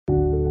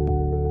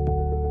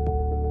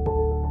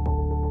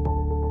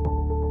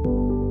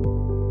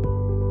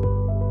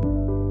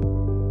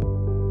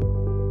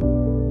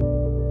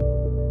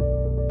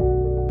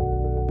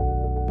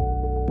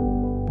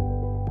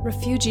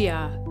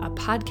Refugia, a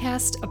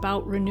podcast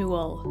about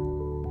renewal.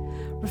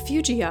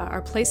 Refugia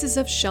are places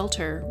of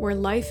shelter where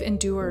life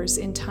endures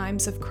in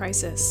times of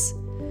crisis.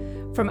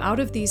 From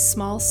out of these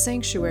small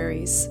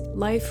sanctuaries,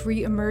 life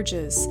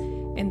re-emerges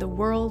and the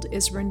world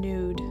is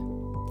renewed.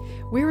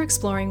 We're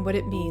exploring what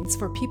it means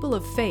for people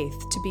of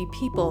faith to be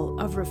people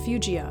of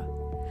refugia.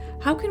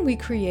 How can we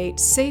create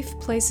safe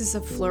places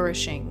of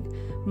flourishing,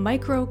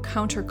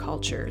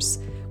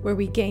 micro-countercultures, where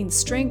we gain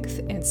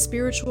strength and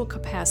spiritual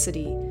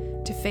capacity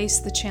to face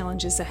the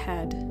challenges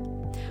ahead?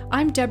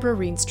 I'm Deborah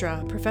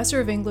Rienstra,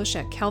 professor of English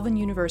at Calvin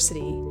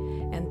University,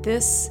 and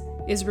this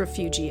is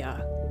Refugia.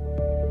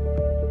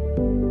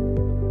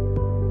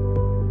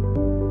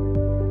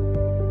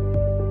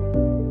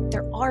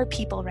 There are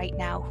people right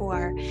now who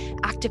are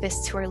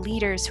activists, who are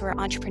leaders, who are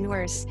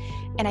entrepreneurs,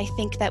 and I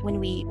think that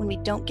when we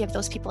don't give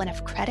those people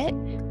enough credit,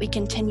 we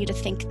continue to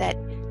think that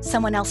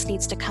someone else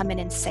needs to come in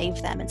and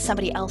save them, and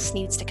somebody else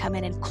needs to come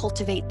in and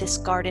cultivate this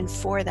garden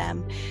for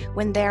them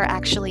when they're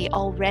actually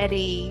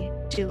already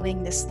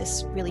doing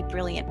this really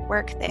brilliant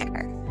work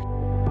there.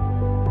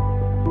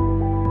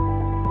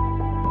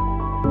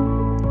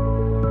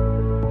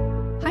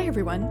 Hi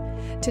everyone.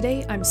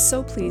 Today I'm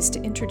so pleased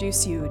to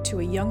introduce you to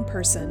a young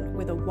person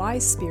with a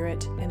wise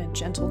spirit and a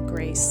gentle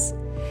grace.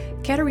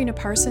 Katarina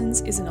Parsons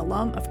is an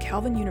alum of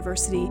Calvin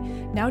University,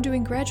 now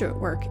doing graduate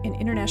work in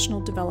international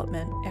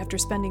development after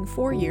spending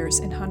 4 years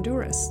in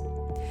Honduras.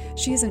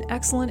 She is an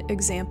excellent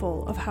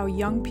example of how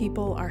young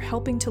people are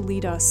helping to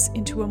lead us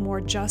into a more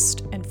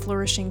just and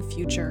flourishing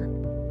future.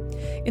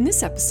 In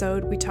this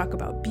episode, we talk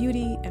about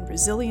beauty and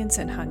resilience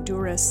in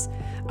Honduras,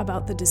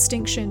 about the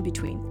distinction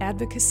between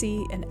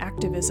advocacy and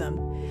activism,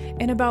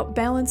 and about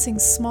balancing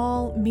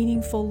small,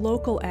 meaningful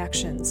local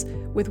actions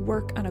with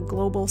work on a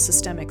global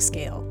systemic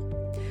scale.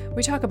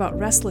 We talk about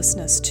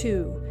restlessness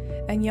too,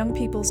 and young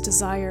people's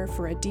desire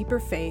for a deeper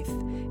faith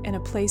and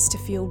a place to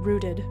feel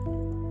rooted.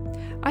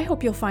 I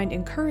hope you'll find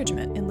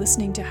encouragement in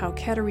listening to how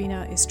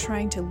Katarina is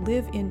trying to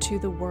live into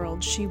the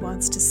world she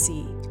wants to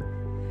see.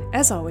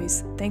 As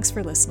always, thanks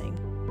for listening.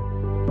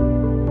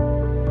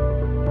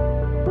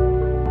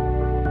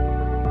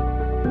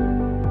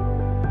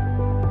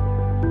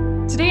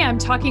 Today I'm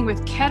talking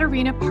with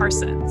Katarina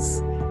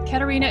Parsons.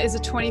 Katarina is a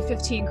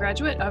 2015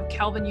 graduate of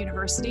Calvin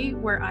University,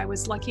 where I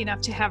was lucky enough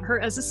to have her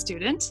as a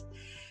student.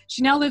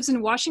 She now lives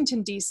in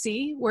Washington,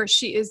 D.C., where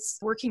she is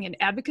working in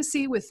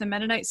advocacy with the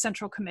Mennonite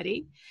Central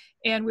Committee,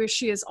 and where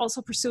she is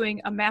also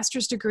pursuing a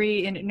master's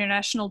degree in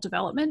international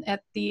development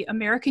at the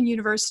American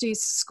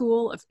University's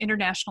School of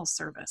International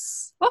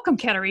Service. Welcome,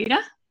 Katarina.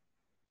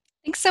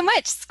 Thanks so much.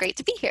 It's great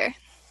to be here.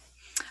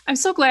 I'm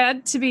so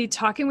glad to be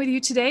talking with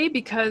you today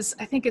because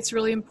I think it's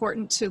really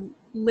important to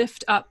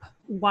lift up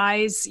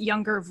wise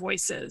younger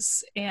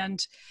voices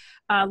and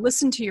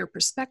listen to your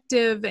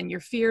perspective and your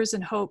fears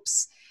and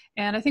hopes.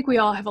 And I think we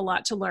all have a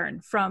lot to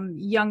learn from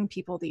young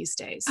people these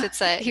days.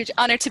 It's a huge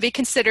honor to be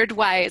considered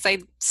wise.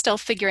 I'm still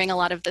figuring a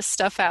lot of this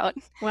stuff out.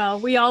 Well,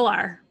 we all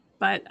are,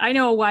 but I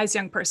know a wise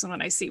young person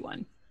when I see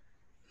one.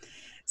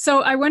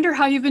 So I wonder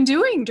how you've been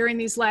doing during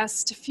these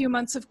last few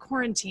months of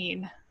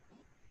quarantine.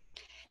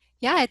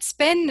 Yeah, it's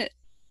been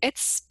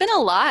a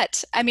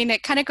lot. I mean,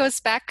 it kind of goes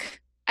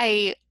back.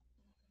 I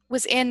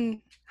was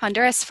in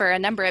Honduras for a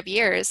number of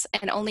years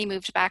and only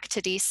moved back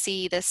to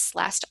DC this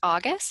last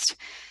August.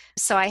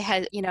 So I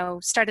had,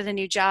 started a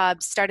new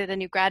job, started a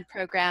new grad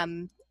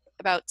program.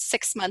 About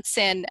 6 months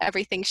in,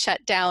 everything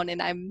shut down,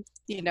 and I'm,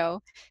 in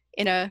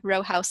a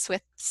row house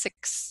with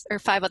 6 or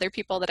 5 other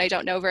people that I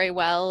don't know very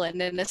well,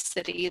 and in a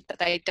city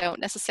that I don't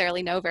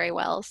necessarily know very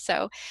well.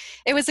 So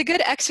it was a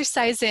good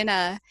exercise in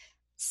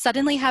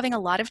suddenly having a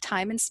lot of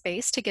time and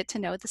space to get to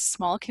know the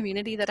small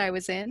community that I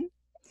was in.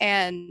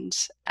 And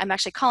I'm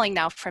actually calling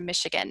now from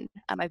Michigan.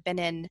 I've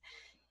been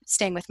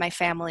staying with my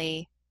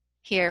family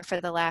here for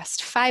the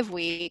last 5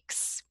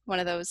 weeks, one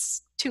of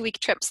those 2-week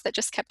trips that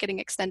just kept getting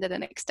extended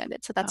and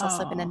extended. So that's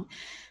also been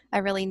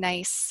a really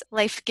nice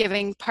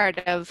life-giving part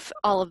of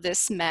all of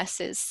this mess,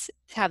 is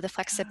to have the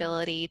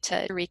flexibility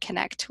to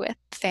reconnect with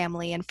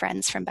family and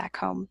friends from back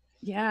home.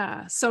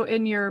 Yeah. So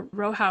in your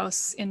row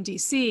house in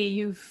DC,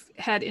 you've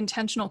had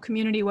intentional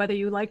community, whether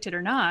you liked it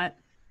or not,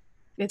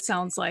 it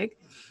sounds like.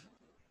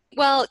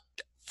 Well,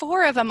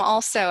 4 of them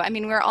also. I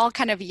mean, we're all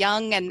kind of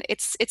young, and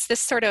it's this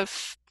sort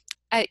of,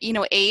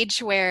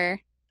 age where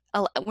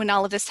when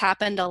all of this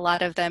happened, a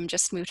lot of them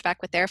just moved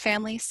back with their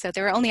families. So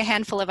there were only a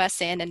handful of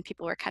us in, and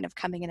people were kind of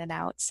coming in and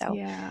out. So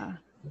yeah.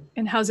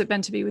 And how's it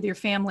been to be with your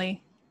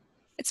family?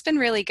 It's been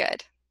really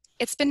good.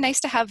 It's been nice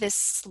to have this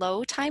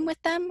slow time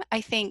with them. I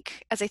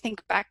think, as I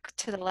think back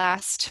to the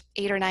last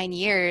 8 or 9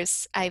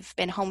 years, I've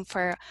been home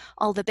for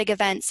all the big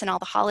events and all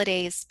the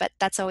holidays, but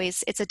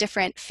it's a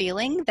different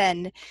feeling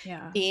than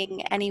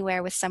being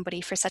anywhere with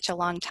somebody for such a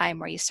long time,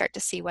 where you start to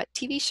see what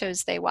TV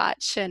shows they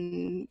watch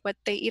and what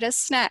they eat as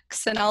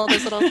snacks and all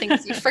those little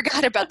things you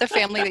forgot about the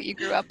family that you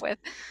grew up with.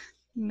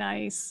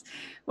 Nice.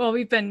 Well,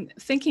 we've been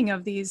thinking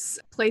of these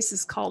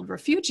places called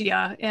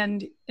refugia,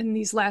 and in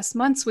these last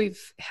months,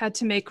 we've had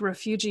to make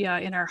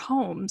refugia in our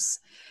homes.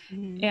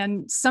 Mhm.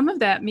 And some of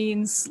that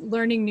means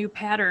learning new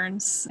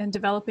patterns and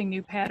developing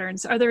new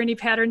patterns. Are there any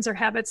patterns or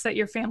habits that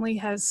your family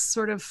has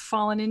sort of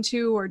fallen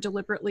into or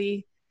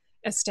deliberately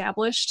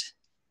established?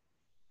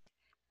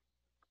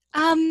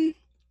 Um,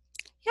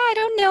 yeah, I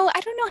don't know.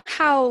 I don't know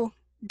how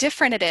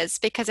different it is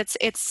because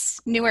it's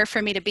newer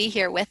for me to be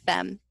here with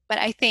them. But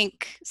I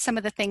think some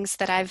of the things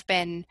that I've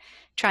been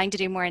trying to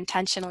do more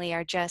intentionally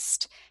are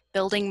just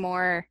building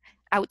more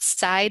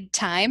outside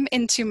time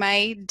into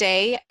my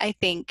day. I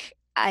think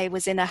I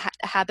was in a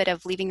habit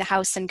of leaving the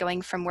house and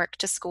going from work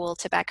to school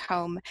to back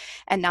home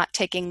and not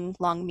taking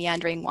long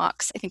meandering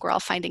walks. I think we're all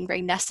finding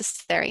very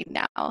necessary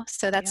now.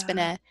 So that's been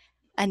Yeah,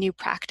 a new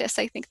practice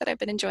I think that I've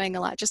been enjoying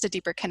a lot, just a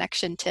deeper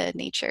connection to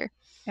nature.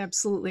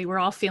 absolutely. We're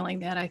all feeling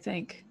that, I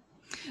think.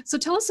 So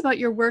tell us about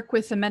your work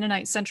with the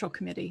Mennonite Central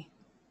Committee.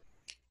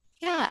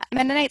 Yeah,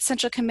 Mennonite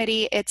Central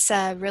Committee, it's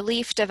a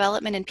relief,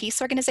 development, and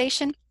peace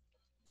organization.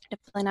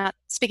 Definitely not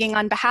speaking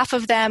on behalf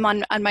of them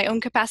on my own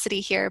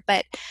capacity here,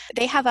 but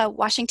they have a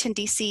Washington,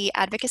 D.C.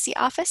 advocacy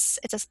office.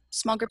 It's a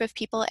small group of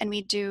people, and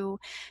we do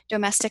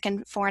domestic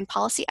and foreign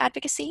policy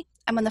advocacy.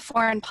 I'm on the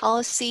foreign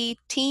policy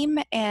team,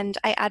 and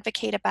I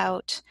advocate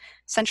about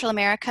Central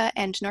America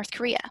and North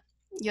Korea,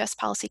 U.S.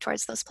 policy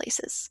towards those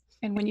places.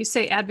 And when you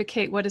say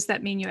advocate, what does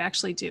that mean you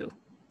actually do?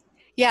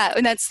 Yeah,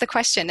 and that's the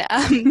question.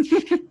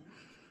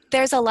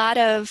 There's a lot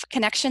of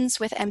connections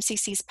with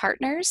MCC's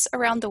partners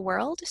around the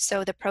world.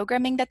 So the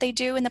programming that they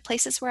do in the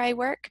places where I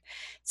work.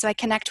 So I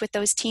connect with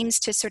those teams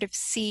to sort of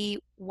see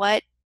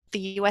what the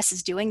US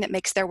is doing that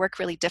makes their work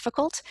really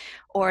difficult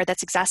or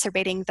that's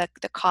exacerbating the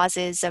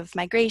causes of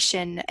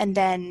migration. And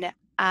then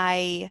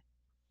I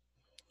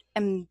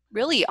am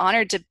really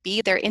honored to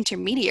be their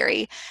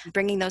intermediary,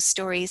 bringing those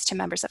stories to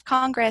members of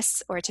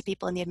Congress or to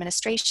people in the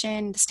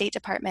administration, the State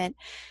Department.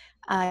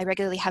 I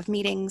regularly have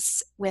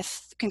meetings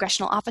with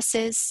congressional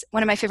offices.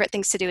 One of my favorite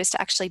things to do is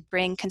to actually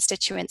bring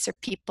constituents or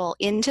people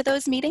into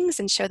those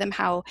meetings and show them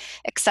how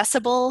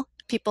accessible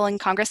people in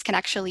Congress can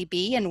actually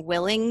be and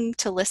willing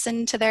to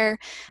listen to their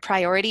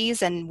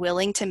priorities and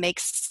willing to make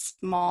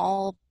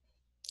small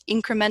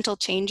incremental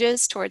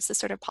changes towards the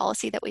sort of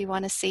policy that we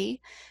want to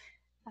see.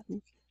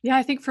 Yeah,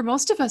 I think for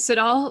most of us, it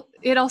all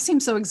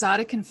seems so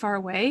exotic and far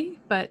away,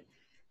 but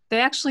they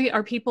actually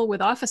are people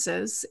with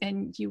offices,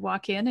 and you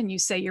walk in and you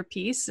say your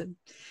piece. And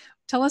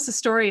tell us a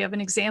story of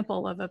an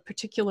example of a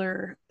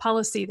particular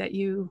policy that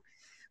you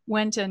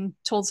went and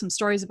told some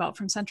stories about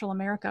from Central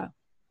America.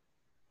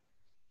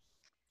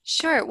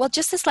 Sure. Well,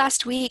 just this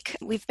last week,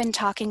 we've been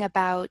talking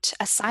about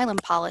asylum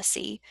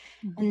policy.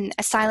 Mhm. And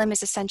asylum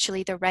is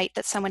essentially the right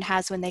that someone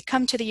has when they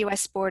come to the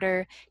US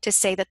border to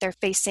say that they're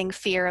facing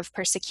fear of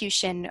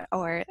persecution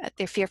or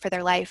their fear for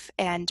their life.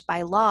 And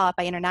by law,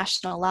 by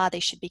international law, they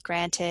should be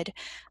granted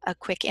a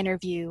quick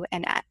interview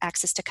and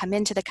access to come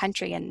into the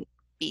country and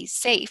be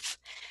safe.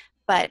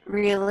 But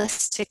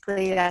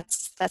realistically,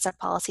 that's a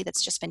policy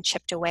that's just been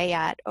chipped away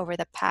at over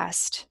the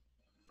past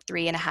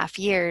 3.5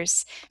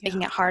 years,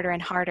 making Yeah. it harder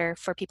and harder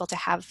for people to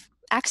have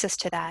access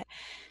to that.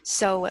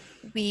 So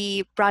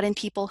we brought in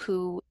people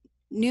who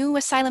knew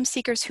asylum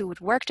seekers, who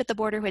had worked at the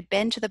border, who had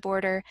been to the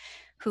border,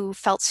 who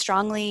felt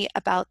strongly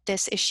about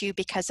this issue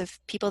because of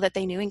people that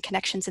they knew and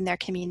connections in their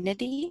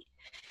community.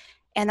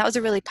 And that was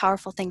a really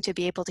powerful thing to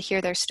be able to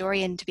hear their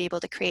story and to be able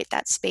to create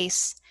that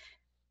space.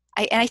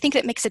 And I think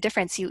it makes a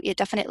difference. It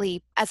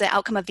definitely, as an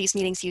outcome of these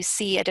meetings, you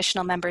see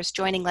additional members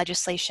joining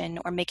legislation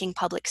or making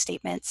public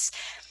statements.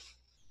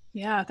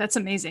 Yeah, that's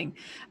amazing.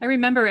 I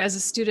remember as a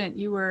student,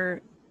 you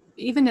were,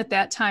 even at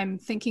that time,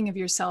 thinking of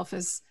yourself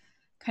as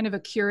kind of a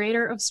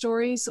curator of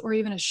stories or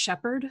even a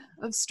shepherd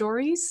of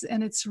stories.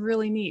 And it's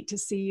really neat to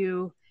see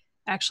you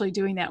actually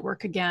doing that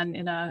work again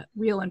in a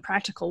real and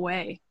practical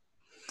way.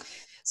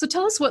 So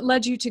tell us what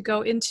led you to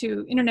go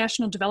into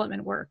international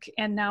development work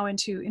and now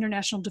into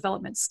international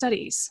development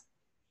studies.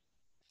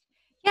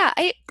 Yeah,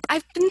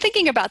 I've been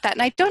thinking about that,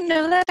 and I don't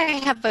know that I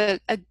have a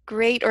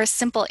great or a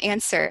simple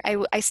answer.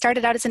 I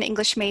started out as an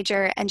English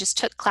major and just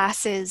took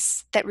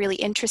classes that really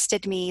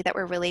interested me that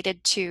were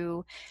related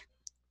to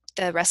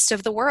the rest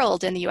of the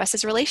world and the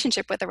US's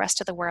relationship with the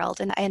rest of the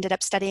world. And I ended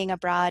up studying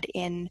abroad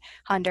in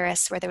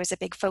Honduras, where there was a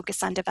big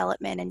focus on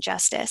development and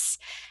justice.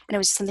 And it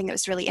was something that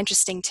was really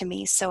interesting to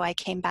me. So I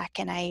came back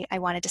and I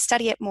wanted to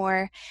study it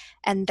more,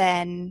 and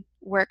then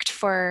worked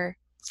for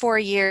 4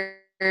 years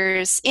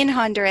in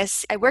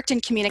Honduras. I worked in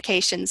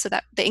communications, so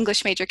that the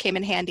English major came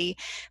in handy,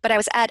 but I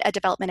was at a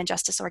development and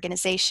justice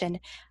organization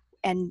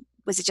and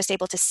was just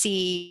able to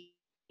see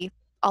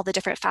all the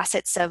different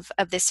facets of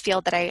this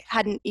field that I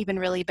hadn't even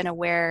really been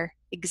aware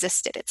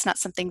existed. It's not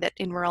something that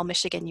in rural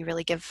Michigan you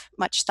really give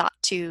much thought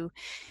to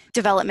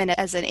development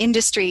as an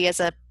industry, as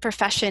a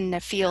profession, a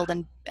field,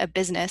 and a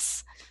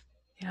business.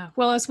 Yeah.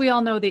 Well, as we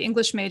all know, the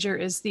English major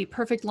is the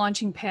perfect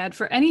launching pad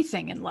for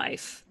anything in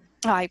life.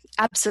 Oh, I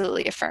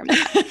absolutely affirm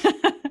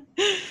that.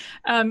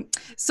 Um,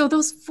 so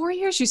those 4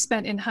 years you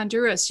spent in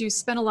Honduras, you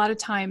spent a lot of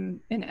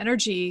time and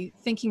energy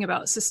thinking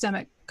about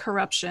systemic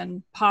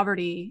corruption,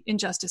 poverty,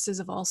 injustices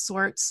of all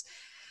sorts.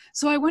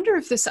 So I wonder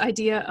if this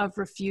idea of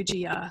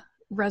refugia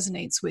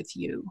resonates with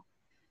you.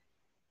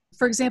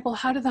 For example,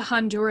 how do the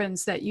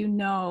Hondurans that you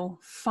know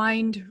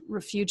find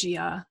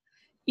refugia,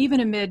 even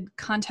amid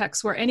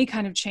contexts where any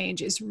kind of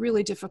change is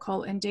really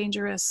difficult and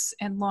dangerous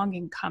and long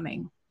in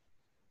coming?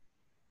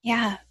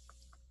 Yeah.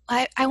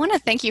 I want to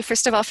thank you,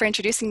 first of all, for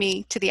introducing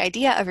me to the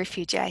idea of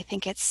refugia. I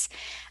think it's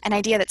an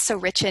idea that's so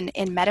rich in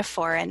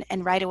metaphor,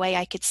 and right away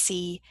I could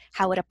see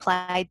how it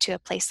applied to a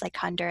place like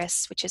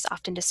Honduras, which is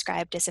often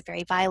described as a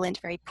very violent,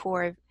 very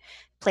poor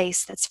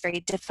place that's very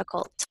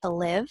difficult to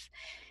live.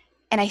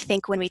 And I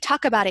think when we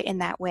talk about it in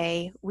that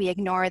way, we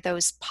ignore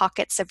those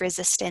pockets of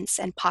resistance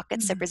and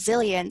pockets of Mm.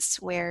 resilience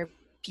where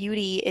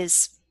beauty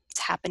is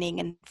happening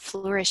and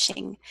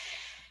flourishing.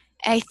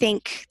 I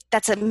think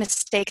that's a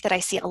mistake that I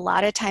see a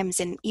lot of times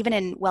even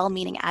in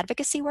well-meaning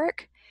advocacy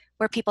work,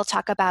 where people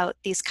talk about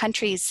these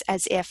countries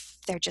as if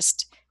they're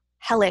just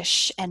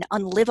hellish and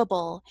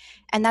unlivable.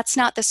 And that's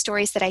not the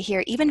stories that I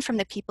hear, even from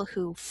the people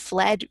who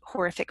fled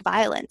horrific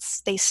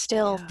violence. They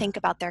still Yeah. think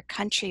about their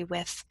country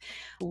with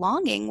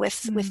longing,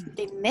 with Mm.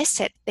 they miss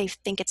it, they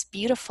think it's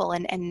beautiful.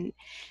 And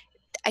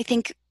I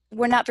think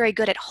we're not very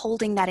good at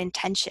holding that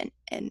intention.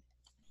 And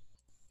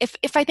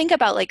if I think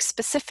about like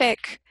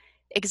specific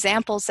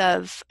examples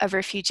of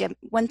refugia,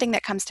 one thing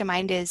that comes to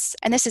mind is,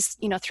 and this is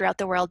throughout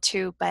the world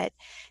too, but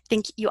I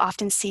think you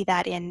often see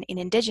that in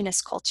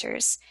indigenous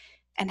cultures,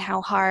 and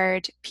how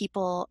hard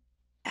people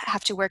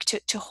have to work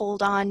to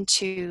hold on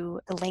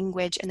to the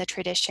language and the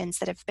traditions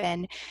that have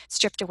been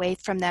stripped away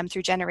from them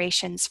through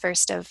generations,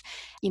 first of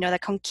the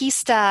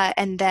conquista,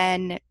 and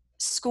then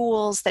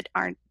schools that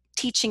aren't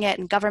teaching it,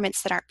 and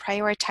governments that aren't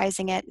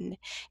prioritizing it, and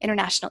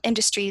international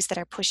industries that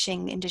are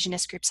pushing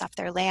indigenous groups off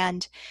their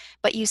land.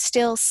 But you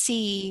still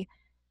see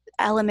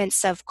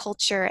elements of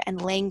culture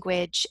and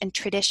language and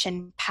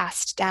tradition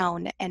passed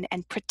down and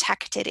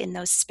protected in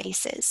those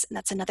spaces. And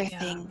that's another Yeah.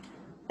 thing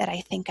that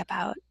I think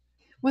about.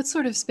 What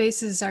sort of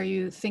spaces are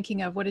you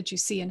thinking of? What did you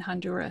see in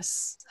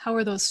Honduras? How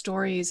are those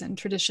stories and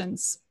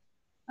traditions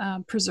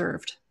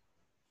preserved?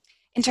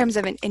 In terms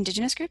of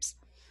indigenous groups?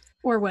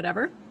 Or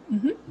whatever.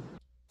 Mm-hmm.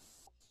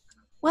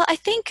 Well,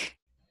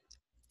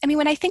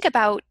 when I think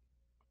about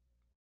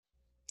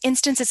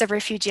instances of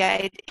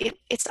refugia,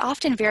 it's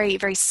often very,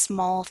 very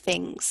small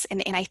things.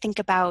 And I think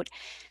about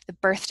the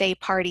birthday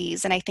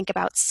parties, and I think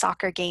about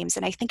soccer games,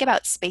 and I think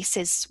about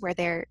spaces where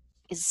there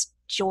is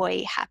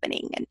joy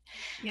happening. And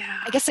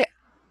Yeah. I guess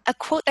a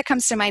quote that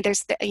comes to mind,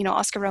 there's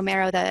Oscar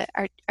Romero, the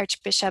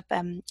Archbishop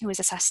who was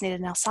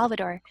assassinated in El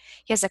Salvador.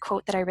 He has a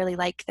quote that I really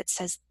like that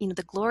says,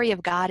 the glory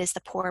of God is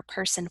the poor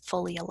person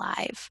fully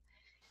alive.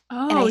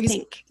 And Oh, I he's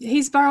think,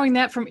 he's borrowing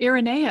that from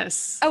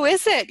Irenaeus. oh,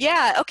 is it?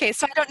 Yeah. Okay.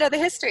 So I don't know the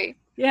history.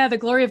 Yeah, the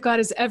glory of God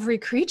is every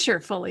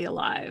creature fully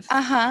alive.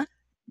 Uh-huh.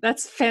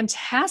 That's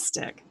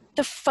fantastic.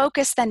 The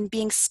focus then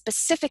being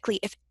specifically,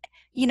 if,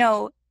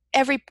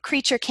 every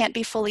creature can't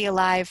be fully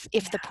alive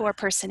if the poor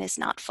person is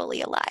not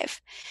fully alive.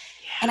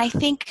 And I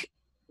think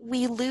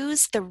we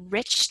lose the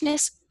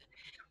richness,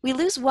 we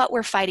lose what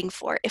we're fighting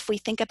for if we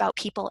think about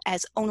people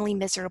as only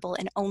miserable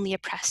and only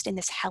oppressed in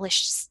this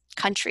hellish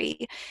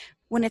country,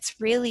 when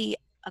it's really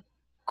a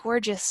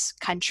gorgeous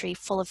country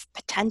full of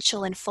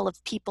potential and full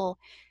of people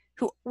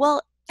who,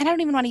 well, and I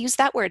don't even want to use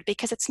that word,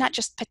 because it's not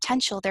just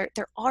potential. There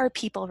are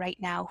people right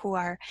now who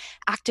are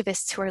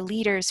activists, who are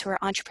leaders, who are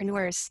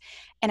entrepreneurs.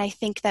 And I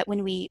think that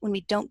when we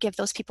don't give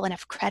those people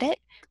enough credit,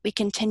 we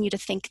continue to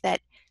think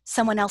that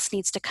someone else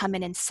needs to come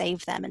in and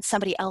save them, and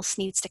somebody else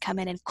needs to come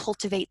in and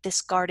cultivate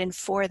this garden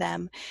for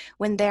them,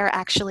 when they're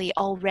actually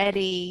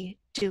already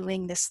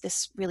doing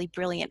this really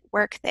brilliant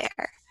work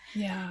there.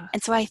 Yeah.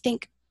 And so I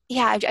think,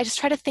 I just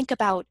try to think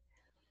about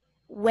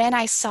when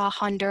I saw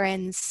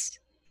Hondurans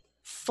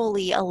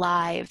fully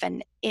alive,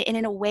 and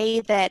in a way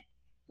that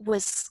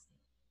was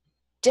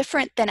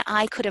different than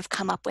I could have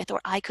come up with, or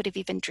I could have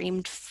even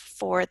dreamed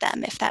for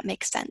them, if that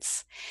makes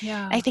sense.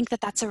 Yeah. I think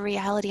that that's a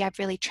reality I've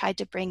really tried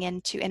to bring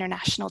into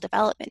international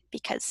development,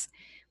 because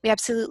we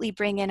absolutely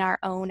bring in our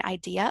own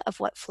idea of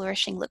what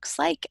flourishing looks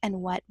like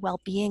and what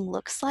well-being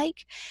looks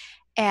like.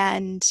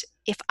 And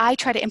if I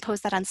try to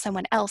impose that on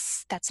someone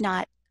else, that's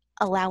not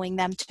allowing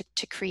them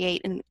to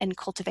create and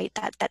cultivate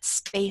that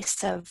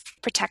space of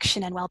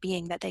protection and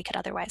well-being that they could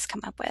otherwise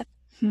come up with.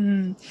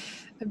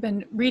 I've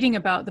been reading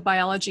about the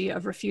biology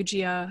of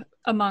refugia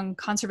among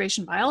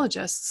conservation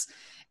biologists.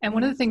 And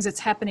one of the things that's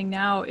happening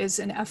now is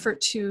an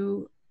effort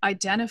to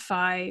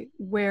identify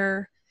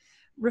where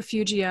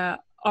refugia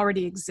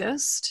already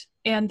exist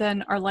and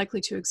then are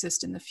likely to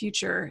exist in the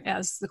future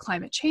as the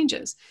climate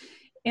changes.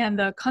 And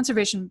the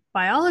conservation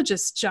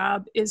biologist's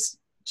job is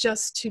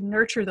just to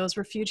nurture those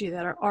refugia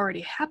that are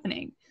already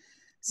happening.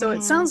 So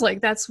it sounds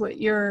like that's what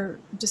you're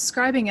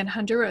describing in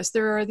Honduras.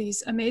 There are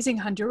these amazing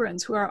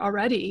Hondurans who are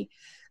already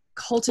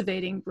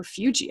cultivating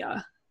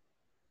refugia.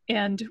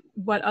 And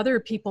what other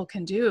people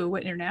can do,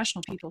 what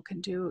international people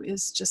can do,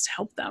 is just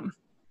help them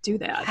do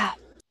that.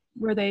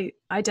 were they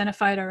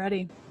identified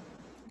already?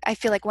 I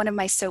feel like one of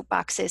my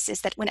soapboxes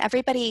is that when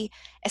everybody,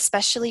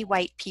 especially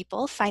white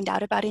people, find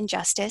out about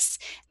injustice,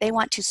 they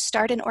want to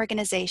start an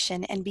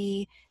organization and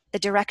be the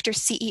director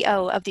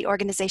CEO of the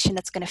organization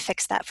that's going to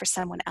fix that for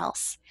someone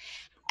else.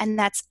 And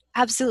that's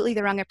absolutely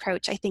the wrong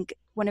approach. I think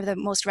one of the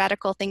most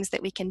radical things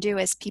that we can do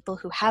as people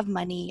who have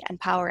money and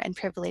power and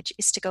privilege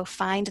is to go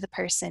find the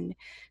person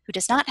who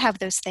does not have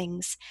those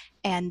things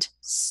and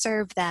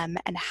serve them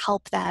and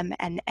help them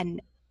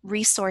and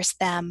resource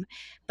them.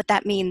 But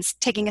that means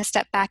taking a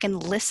step back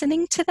and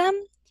listening to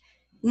them.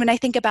 When I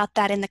think about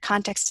that in the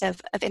context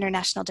of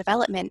international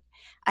development,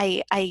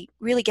 I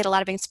really get a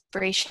lot of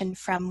inspiration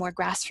from more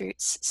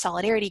grassroots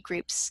solidarity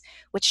groups,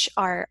 which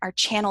are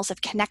channels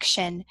of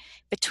connection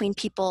between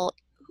people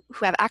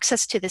who have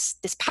access to this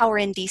power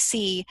in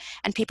DC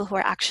and people who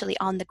are actually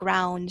on the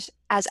ground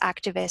as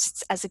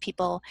activists, as the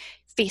people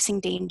facing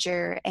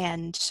danger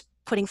and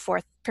putting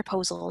forth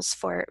proposals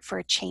for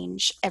a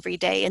change every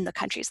day in the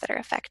countries that are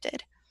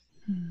affected.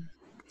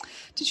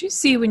 Did you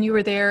see when you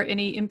were there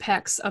any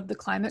impacts of the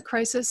climate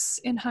crisis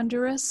in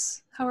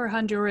Honduras? How are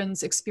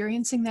Hondurans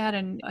experiencing that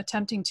and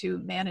attempting to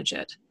manage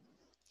it?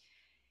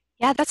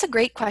 Yeah, that's a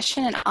great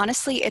question. And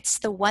honestly, it's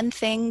the one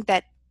thing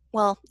that,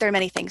 well, there are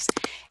many things.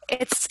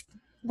 It's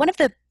one of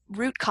the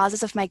root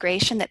causes of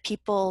migration that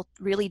people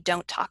really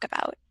don't talk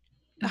about.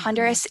 Mm-hmm.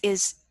 Honduras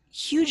is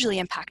hugely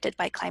impacted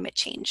by climate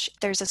change.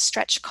 There's a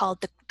stretch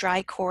called the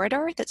Dry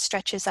Corridor that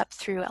stretches up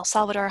through El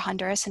Salvador,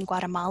 Honduras, and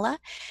Guatemala.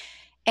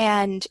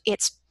 And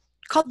it's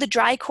called the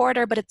Dry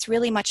Corridor, but it's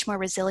really much more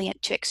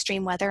resilient to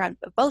extreme weather on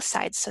both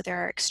sides. So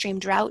there are extreme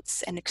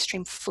droughts and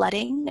extreme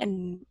flooding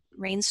and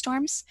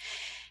rainstorms.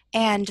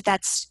 And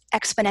that's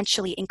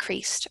exponentially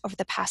increased over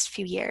the past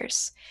few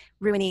years,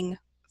 ruining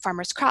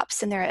farmers'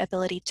 crops and their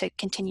ability to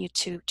continue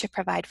to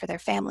provide for their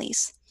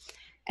families.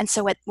 And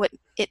so what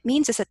it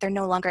means is that they're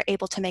no longer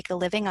able to make a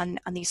living on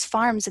these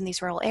farms in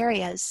these rural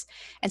areas.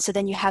 And so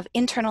then you have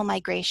internal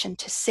migration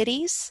to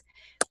cities.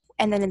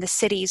 And then in the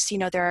cities,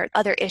 there are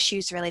other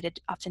issues related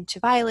often to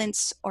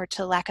violence or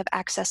to lack of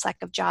access, lack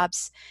of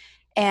jobs.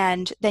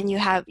 And then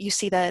you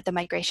see the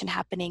migration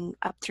happening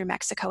up through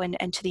Mexico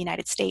and to the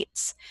United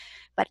States.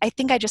 But I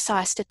think I just saw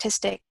a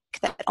statistic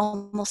that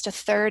almost a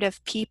third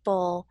of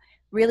people,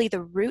 really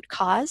the root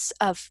cause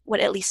of what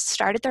at least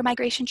started their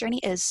migration journey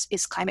is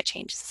climate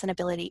change. It's an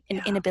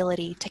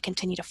inability to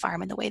continue to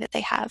farm in the way that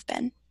they have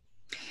been.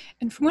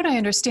 And from what I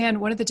understand,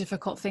 one of the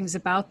difficult things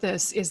about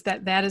this is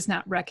that is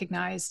not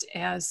recognized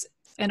as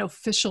an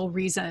official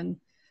reason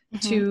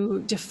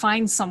to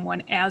define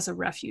someone as a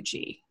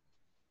refugee.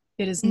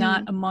 It is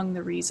not among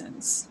the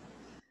reasons.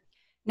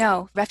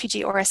 No,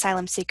 refugee or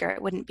asylum seeker,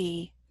 it wouldn't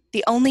be.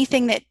 The only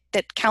thing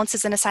that counts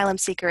as an asylum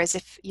seeker is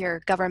if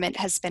your government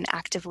has been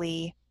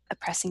actively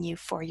oppressing you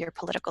for your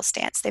political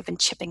stance. They've been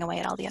chipping away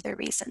at all the other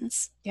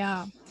reasons.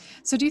 Yeah.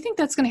 So do you think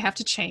that's going to have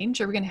to change?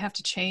 Are we going to have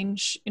to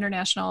change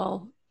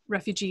international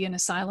refugee and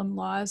asylum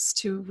laws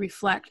to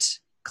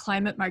reflect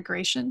climate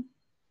migration?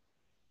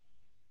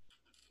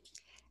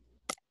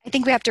 I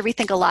think we have to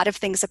rethink a lot of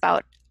things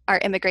about our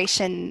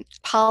immigration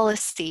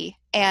policy.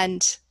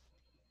 And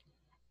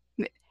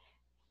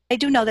I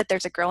do know that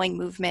there's a growing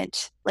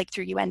movement, like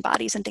through UN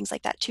bodies and things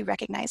like that, to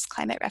recognize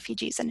climate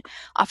refugees and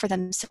offer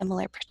them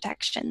similar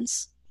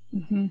protections.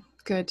 Mm-hmm.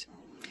 Good.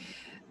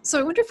 So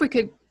I wonder if we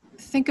could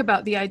think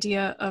about the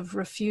idea of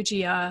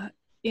refugia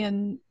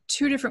in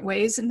two different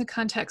ways in the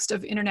context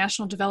of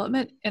international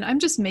development. And I'm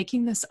just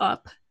making this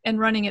up and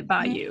running it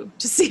by you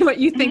to see what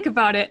you think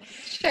about it.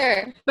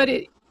 Sure. But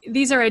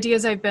these are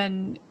ideas I've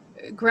been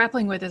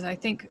grappling with as I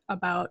think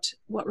about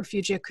what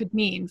refugia could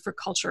mean for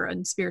culture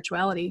and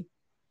spirituality.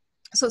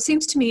 So it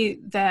seems to me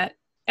that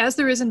as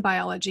there is in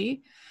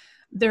biology,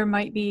 there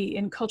might be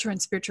in culture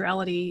and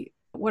spirituality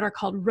what are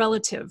called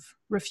relative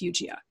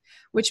refugia,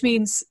 which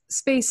means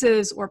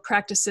spaces or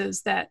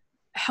practices that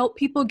help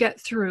people get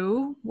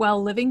through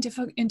while living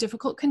in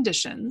difficult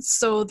conditions.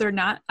 So they're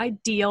not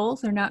ideal,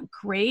 they're not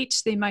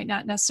great, they might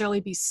not necessarily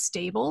be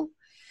stable,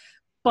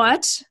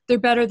 but they're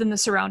better than the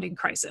surrounding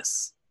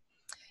crisis.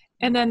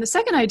 And then the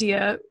second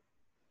idea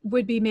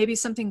would be maybe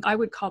something I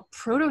would call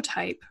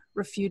prototype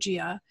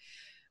refugia,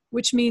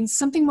 which means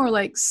something more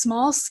like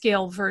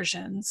small-scale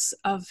versions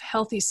of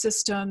healthy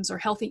systems or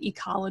healthy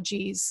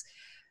ecologies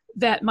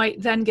that might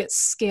then get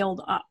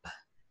scaled up.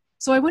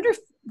 So I wonder if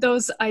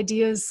those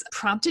ideas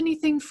prompt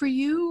anything for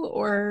you,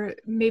 or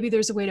maybe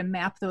there's a way to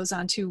map those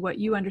onto what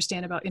you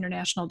understand about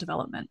international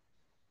development.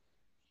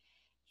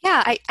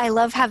 Yeah, I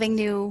love having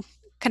new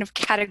kind of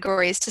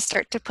categories to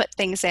start to put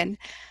things in.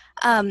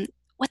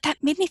 What that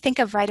made me think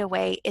of right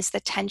away is the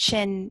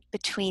tension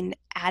between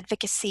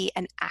advocacy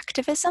and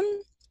activism.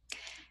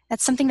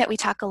 That's something that we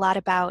talk a lot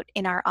about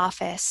in our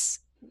office,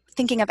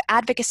 thinking of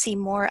advocacy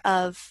more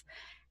of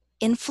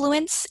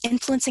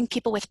influencing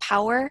people with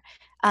power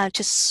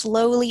to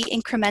slowly,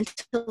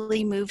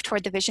 incrementally move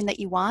toward the vision that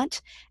you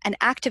want, and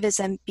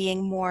activism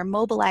being more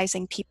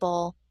mobilizing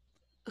people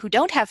who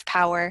don't have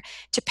power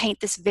to paint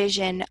this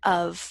vision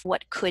of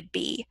what could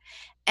be.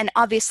 And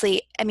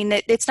obviously, I mean,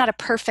 it's not a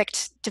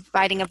perfect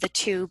dividing of the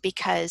two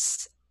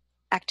because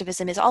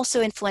activism is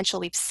also influential.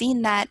 We've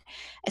seen that,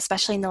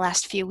 especially in the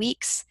last few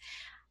weeks.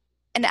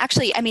 And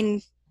actually, I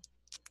mean,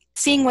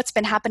 seeing what's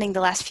been happening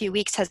the last few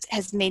weeks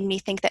has made me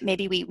think that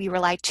maybe we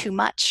rely too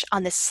much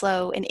on this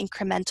slow and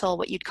incremental,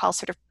 what you'd call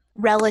sort of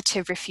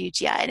relative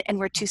refugia, and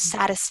we're too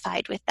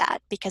satisfied with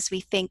that because we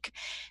think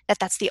that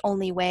that's the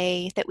only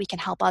way that we can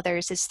help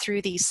others is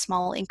through these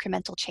small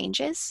incremental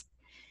changes.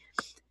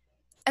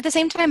 At the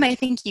same time, I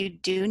think you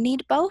do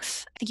need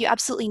both. I think you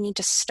absolutely need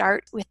to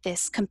start with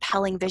this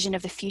compelling vision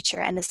of the future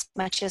and as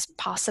much as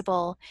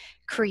possible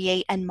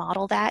create and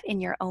model that in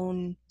your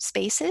own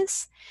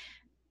spaces.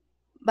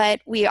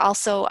 But we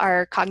also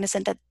are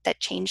cognizant that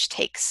change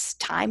takes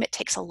time. It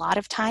takes a lot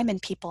of time,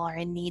 and people are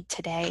in need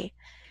today.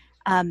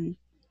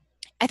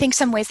 I think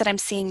some ways that I'm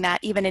seeing that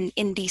even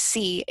in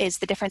DC is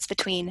the difference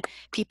between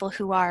people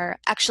who are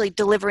actually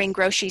delivering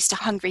groceries to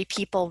hungry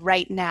people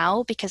right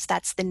now because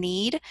that's the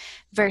need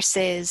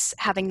versus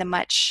having the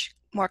much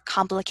more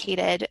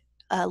complicated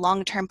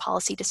long-term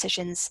policy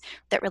decisions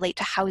that relate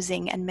to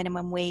housing and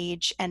minimum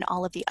wage and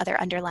all of the other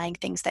underlying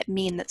things that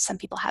mean that some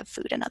people have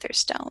food and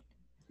others don't.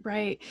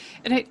 Right.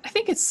 And I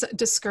think it's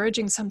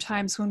discouraging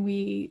sometimes when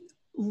we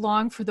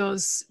long for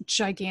those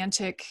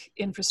gigantic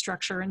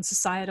infrastructure and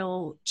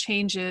societal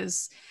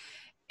changes.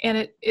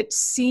 And it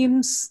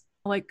seems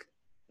like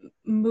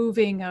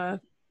moving a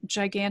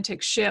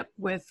gigantic ship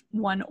with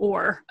one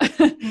oar.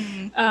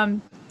 Mm-hmm.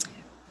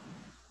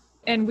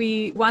 And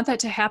we want that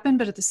to happen,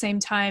 but at the same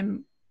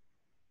time,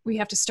 we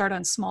have to start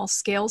on small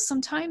scales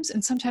sometimes.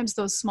 And sometimes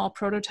those small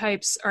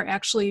prototypes are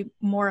actually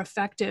more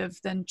effective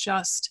than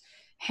just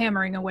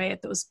hammering away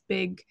at those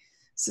big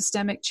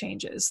systemic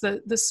changes.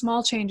 The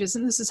small changes,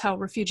 and this is how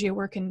refugia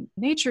work in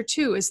nature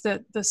too, is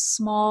that the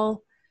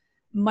small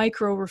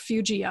micro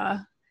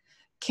refugia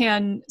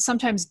can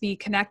sometimes be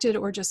connected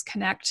or just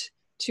connect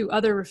to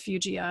other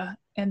refugia.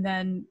 And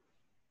then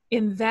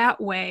in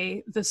that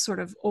way, the sort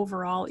of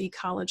overall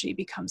ecology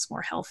becomes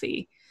more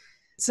healthy.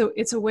 So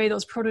it's a way,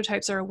 those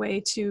prototypes are a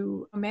way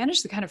to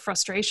manage the kind of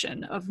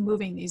frustration of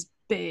moving these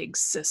big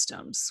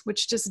systems,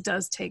 which just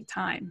does take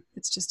time.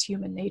 It's just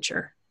human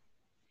nature.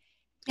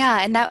 Yeah,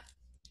 and that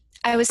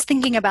I was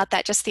thinking about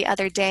that just the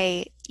other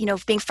day, you know,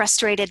 being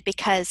frustrated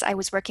because I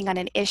was working on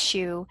an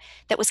issue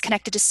that was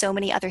connected to so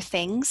many other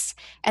things.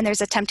 And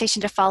there's a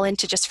temptation to fall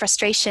into just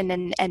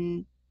frustration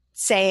and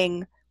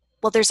saying,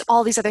 well, there's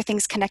all these other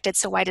things connected,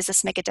 so why does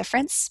this make a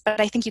difference? But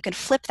I think you can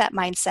flip that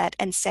mindset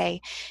and say,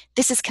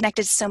 this is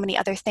connected to so many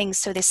other things,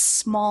 so this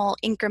small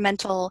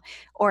incremental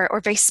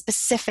or very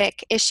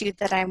specific issue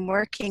that I'm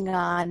working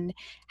on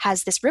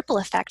has this ripple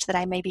effect that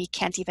I maybe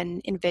can't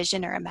even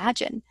envision or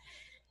imagine.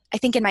 I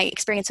think in my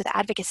experience with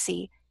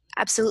advocacy,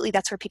 absolutely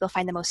that's where people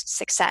find the most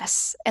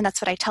success. And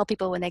that's what I tell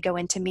people when they go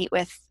in to meet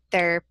with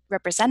their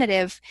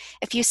representative.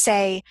 If you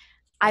say,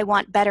 I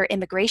want better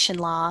immigration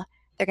law,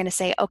 they're going to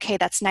say, okay,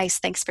 that's nice.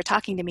 Thanks for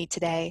talking to me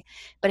today.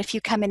 But if you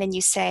come in and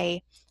you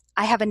say,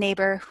 I have a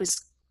neighbor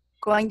who's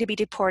going to be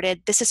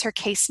deported. This is her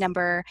case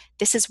number.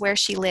 This is where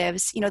she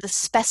lives. You know, the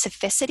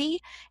specificity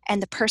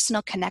and the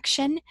personal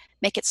connection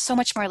make it so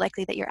much more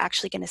likely that you're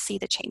actually going to see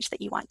the change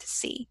that you want to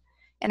see.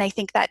 And I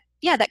think that,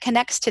 yeah, that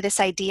connects to this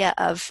idea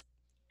of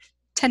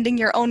tending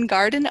your own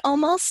garden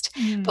almost,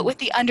 but with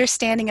the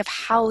understanding of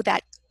how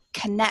that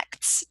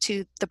connects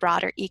to the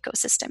broader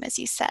ecosystem, as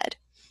you said.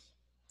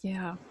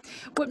 Yeah.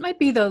 What might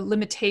be the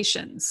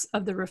limitations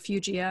of the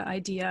refugia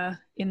idea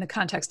in the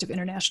context of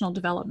international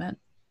development?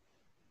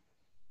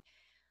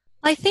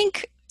 I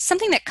think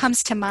something that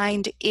comes to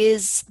mind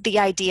is the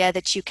idea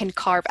that you can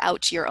carve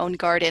out your own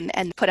garden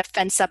and put a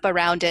fence up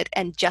around it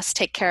and just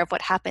take care of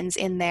what happens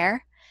in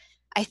there.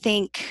 I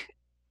think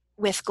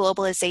with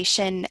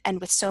globalization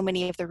and with so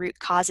many of the root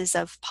causes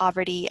of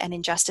poverty and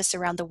injustice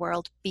around the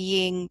world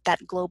being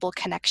that global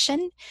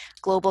connection,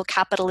 global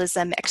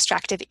capitalism,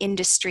 extractive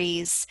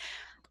industries,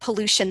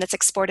 pollution that's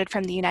exported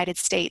from the United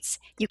States,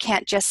 you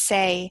can't just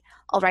say,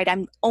 all right,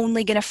 I'm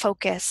only going to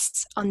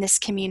focus on this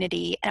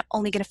community and I'm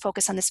only going to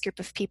focus on this group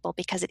of people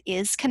because it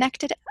is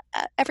connected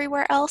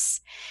everywhere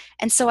else.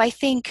 And so I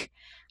think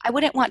I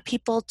wouldn't want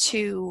people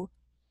to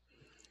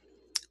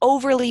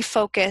overly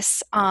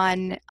focus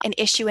on an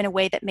issue in a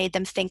way that made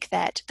them think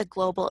that the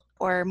global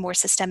or more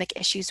systemic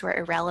issues were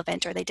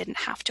irrelevant or they didn't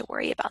have to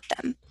worry about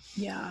them.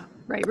 Yeah,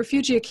 right.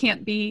 Refugia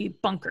can't be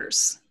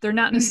bunkers. They're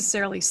not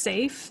necessarily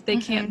safe. They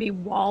can't be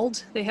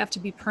walled. They have to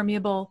be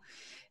permeable.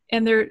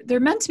 And they're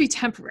meant to be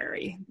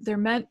temporary. They're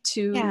meant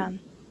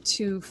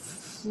to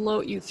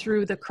float you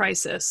through the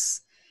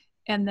crisis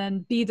and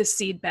then be the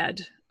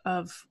seedbed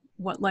of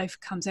what life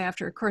comes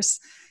after. Of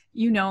course,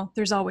 you know,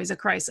 there's always a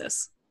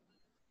crisis.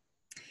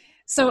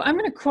 So I'm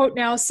going to quote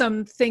now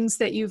some things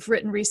that you've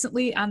written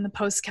recently on the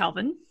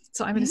Post-Calvin.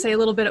 So I'm going to say a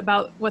little bit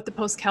about what the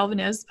Post-Calvin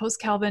is.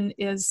 Post-Calvin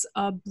is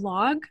a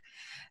blog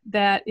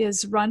that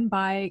is run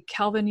by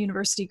Calvin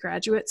University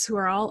graduates who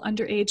are all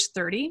under age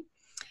 30.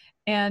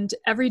 And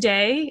every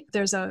day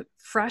there's a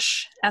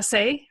fresh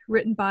essay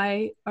written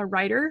by a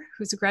writer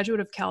who's a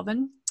graduate of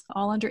Calvin,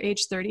 all under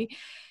age 30.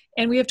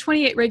 And we have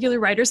 28 regular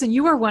writers, and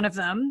you are one of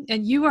them.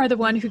 And you are the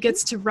one who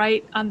gets to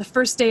write on the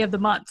first day of the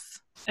month.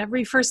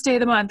 Every first day of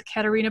the month,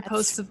 Katerina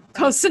posts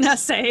an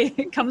essay.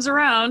 It comes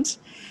around.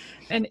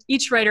 And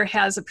each writer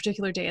has a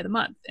particular day of the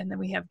month. And then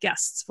we have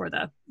guests for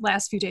the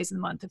last few days of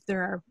the month if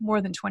there are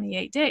more than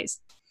 28 days.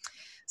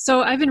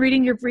 So I've been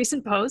reading your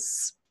recent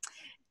posts,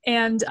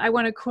 and I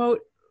want to quote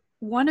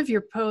one of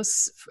your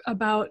posts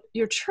about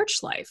your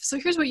church life. So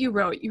here's what you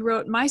wrote. You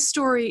wrote, "My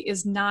story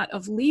is not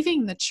of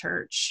leaving the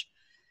church,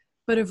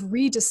 but of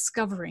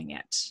rediscovering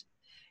it."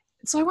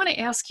 So I want to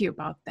ask you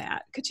about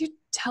that. Could you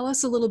tell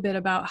us a little bit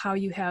about how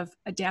you have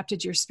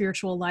adapted your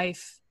spiritual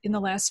life in the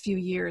last few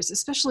years,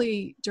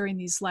 especially during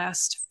these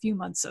last few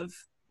months of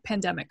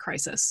pandemic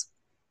crisis?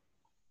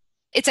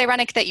 It's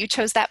ironic that you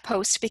chose that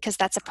post because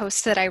that's a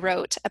post that I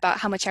wrote about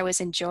how much I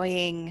was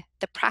enjoying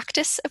the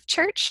practice of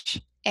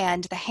church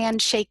and the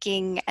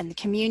handshaking and the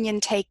communion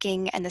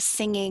taking and the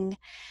singing.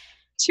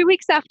 2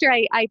 weeks after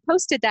I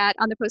posted that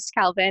on the Post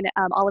Calvin,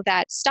 all of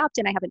that stopped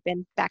and I haven't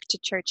been back to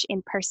church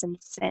in person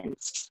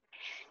since.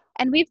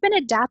 And we've been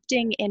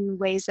adapting in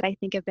ways that I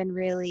think have been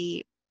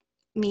really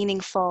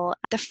meaningful.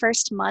 The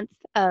first month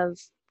of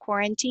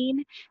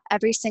quarantine,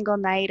 every single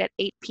night at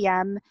 8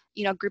 p.m.,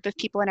 a group of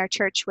people in our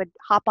church would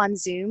hop on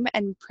Zoom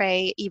and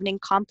pray evening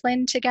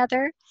compline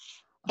together.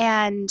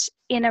 And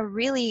in a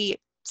really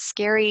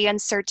scary,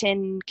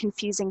 uncertain,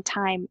 confusing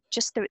time,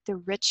 just the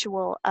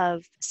ritual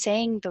of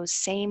saying those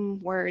same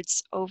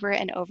words over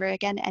and over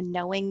again and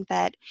knowing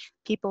that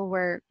people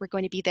were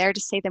going to be there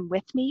to say them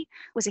with me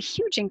was a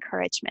huge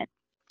encouragement.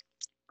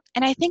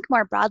 And I think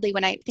more broadly,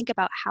 when I think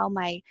about how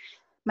my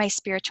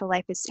spiritual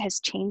life has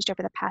changed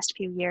over the past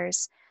few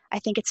years, I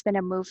think it's been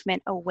a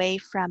movement away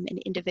from an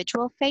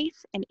individual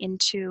faith and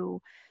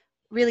into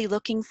really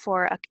looking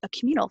for a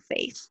communal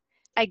faith.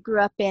 I grew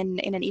up in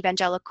an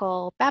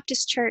evangelical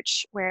Baptist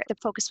church where the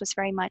focus was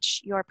very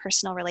much your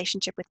personal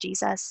relationship with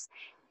Jesus,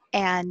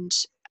 and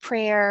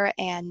prayer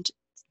and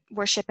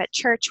worship at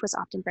church was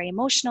often very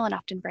emotional and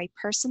often very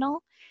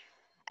personal.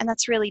 And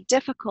that's really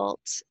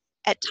difficult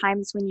at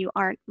times when you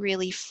aren't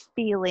really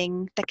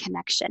feeling the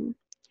connection.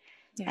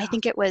 Yeah. I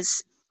think it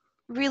was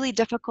really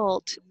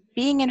difficult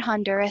being in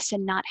Honduras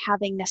and not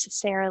having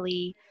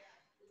necessarily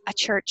a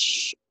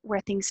church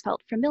where things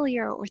felt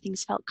familiar or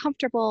things felt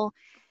comfortable,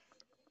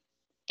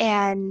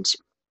 and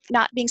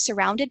not being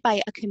surrounded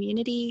by a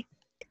community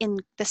in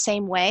the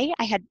same way.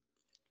 I had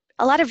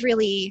a lot of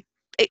really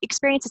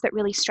experiences that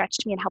really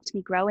stretched me and helped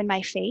me grow in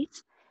my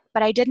faith,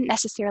 but I didn't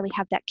necessarily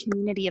have that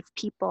community of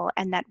people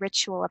and that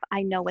ritual of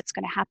I know what's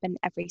going to happen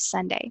every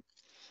Sunday.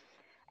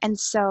 And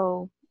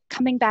so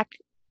coming back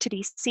to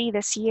DC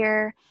this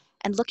year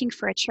and looking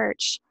for a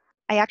church,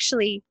 I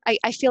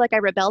feel like I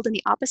rebelled in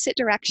the opposite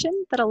direction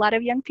that a lot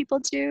of young people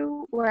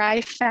do, where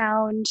I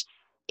found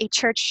a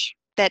church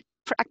that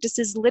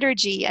practices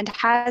liturgy and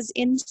has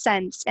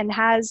incense and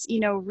has,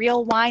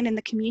 real wine in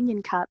the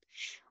communion cup.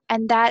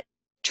 And that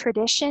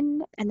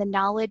tradition and the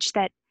knowledge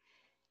that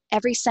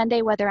every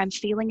Sunday, whether I'm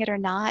feeling it or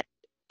not,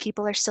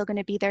 people are still going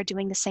to be there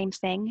doing the same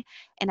thing.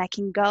 And I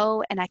can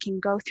go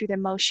through the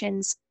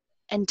motions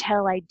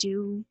until I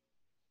do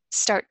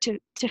start to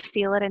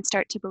feel it and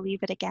start to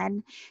believe it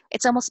again.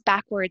 It's almost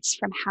backwards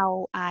from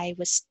how I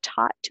was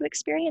taught to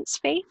experience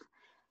faith.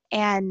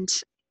 And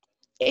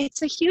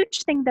it's a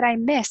huge thing that I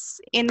miss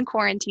in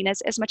quarantine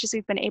as much as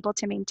we've been able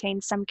to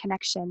maintain some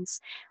connections.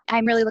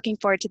 I'm really looking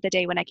forward to the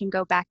day when I can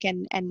go back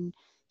and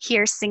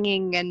hear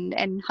singing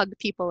and hug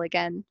people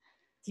again.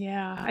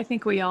 Yeah, I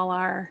think we all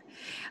are.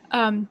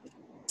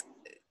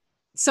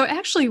 So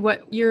actually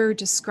what you're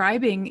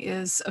describing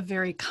is a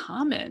very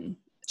common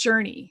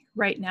journey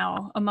right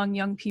now among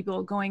young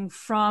people, going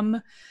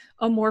from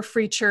a more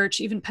free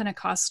church, even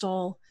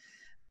Pentecostal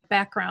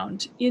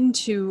background,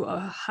 into a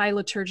high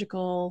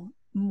liturgical,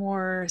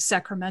 more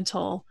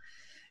sacramental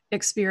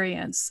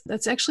experience.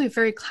 That's actually a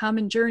very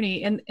common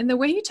journey. And the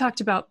way you talked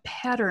about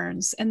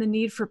patterns and the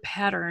need for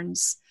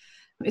patterns,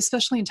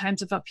 especially in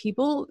times of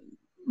upheaval,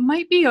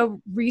 might be a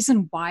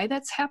reason why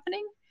that's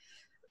happening.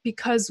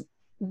 Because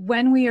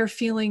when we are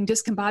feeling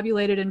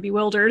discombobulated and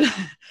bewildered,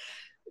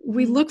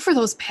 we look for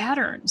those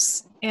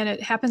patterns. And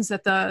it happens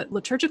that the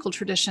liturgical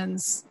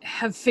traditions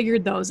have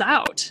figured those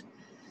out.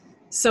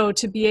 So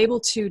to be able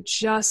to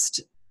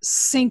just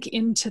sink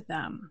into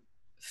them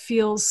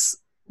feels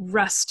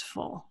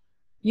restful.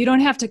 You don't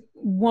have to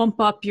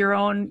wump up your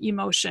own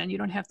emotion. You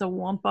don't have to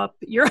wump up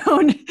your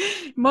own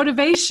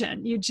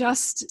motivation. You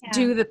just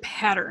do the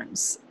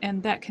patterns,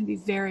 and that can be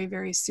very,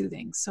 very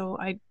soothing. So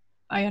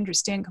I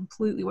understand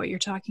completely what you're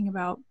talking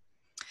about.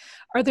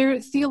 Are there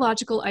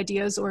theological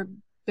ideas or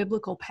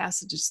biblical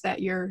passages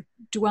that you're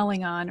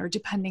dwelling on or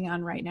depending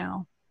on right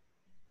now?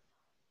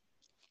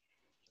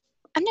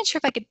 I'm not sure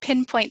if I could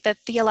pinpoint the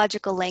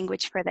theological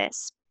language for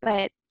this,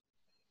 but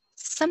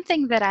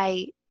something that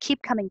I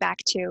keep coming back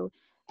to,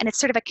 and it's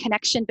sort of a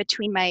connection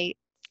between my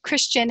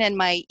Christian and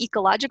my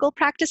ecological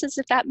practices,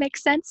 if that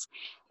makes sense,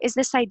 is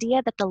this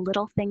idea that the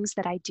little things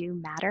that I do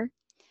matter.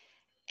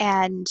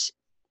 And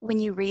when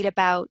you read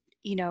about,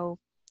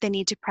 the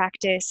need to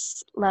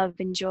practice love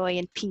and joy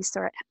and peace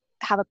or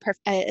have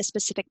a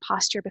specific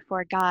posture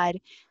before God.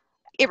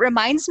 It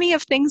reminds me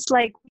of things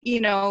like,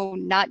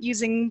 not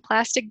using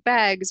plastic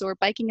bags or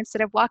biking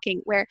instead of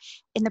walking, where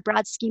in the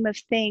broad scheme of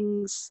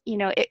things,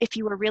 if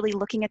you were really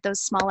looking at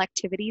those small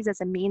activities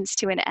as a means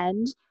to an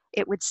end,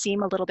 it would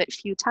seem a little bit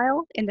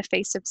futile in the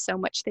face of so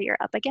much that you're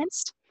up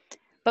against.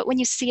 But when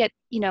you see it,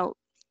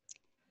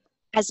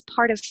 as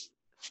part of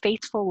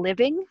faithful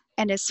living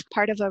and as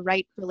part of a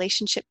right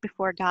relationship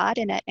before God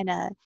and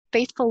a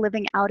faithful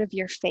living out of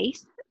your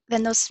faith,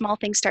 then those small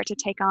things start to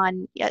take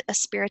on a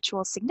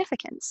spiritual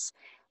significance.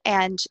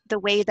 And the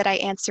way that I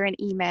answer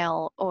an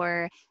email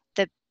or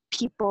the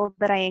people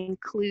that I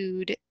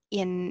include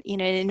in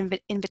an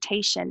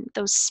invitation,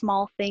 those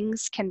small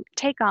things can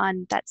take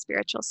on that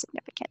spiritual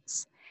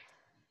significance.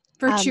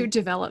 Virtue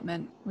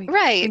development. We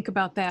right. think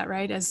about that,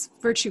 right? As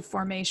virtue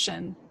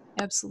formation.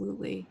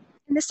 Absolutely.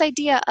 And this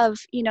idea of,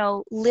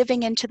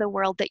 living into the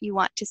world that you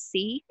want to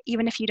see,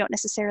 even if you don't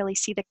necessarily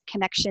see the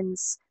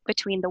connections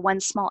between the one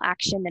small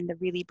action and the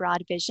really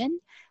broad vision.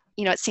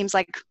 It seems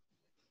like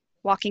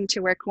walking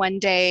to work one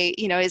day,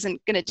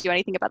 isn't going to do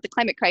anything about the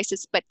climate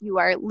crisis, but you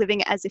are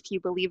living as if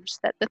you believed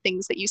that the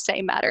things that you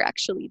say matter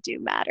actually do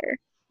matter.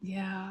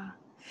 Yeah.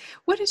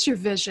 What is your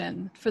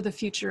vision for the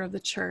future of the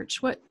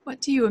church? What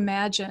do you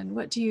imagine?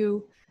 What do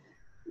you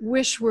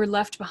wish were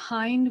left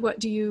behind? What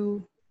do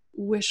you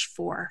wish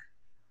for?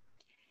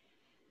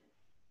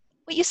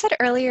 What you said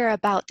earlier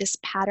about this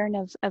pattern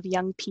of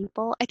young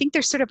people, I think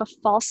there's sort of a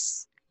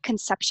false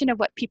conception of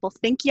what people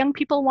think young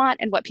people want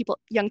and what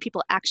young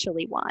people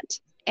actually want.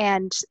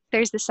 And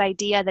there's this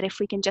idea that if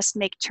we can just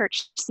make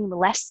church seem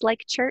less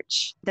like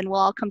church, then we'll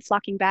all come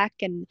flocking back,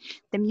 and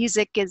the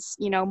music is,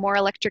 more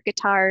electric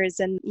guitars,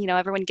 and,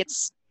 everyone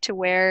gets to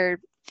wear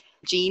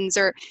jeans,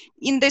 or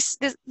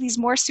these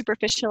more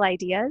superficial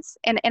ideas.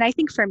 And I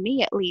think for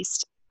me, at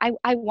least,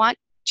 I want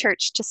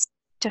church just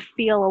to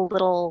feel a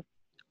little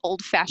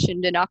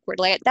old-fashioned and awkward.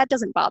 Like, that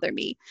doesn't bother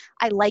me.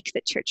 I like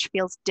that church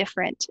feels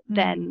different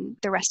than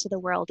the rest of the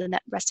world and the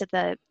rest of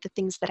the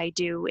things that I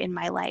do in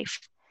my life.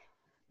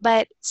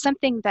 But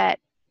something that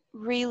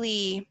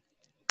really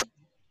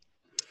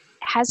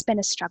has been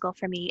a struggle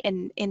for me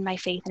in my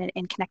faith and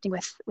in connecting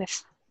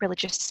with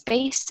religious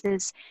space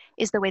is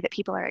the way that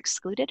people are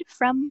excluded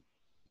from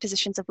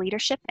positions of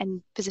leadership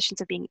and positions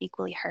of being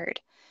equally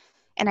heard.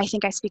 And I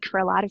think I speak for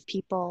a lot of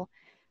people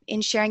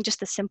in sharing just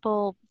the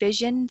simple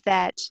vision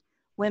that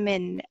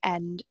women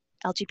and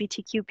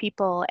LGBTQ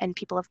people and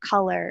people of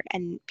color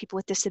and people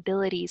with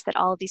disabilities, that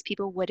all of these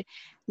people would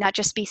not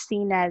just be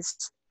seen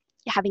as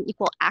having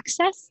equal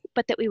access,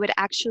 but that we would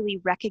actually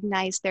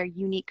recognize their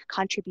unique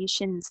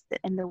contributions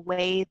in the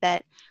way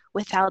that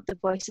without the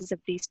voices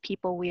of these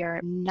people, we are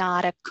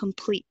not a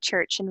complete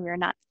church and we are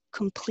not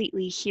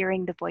completely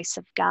hearing the voice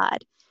of God.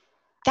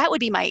 That would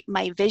be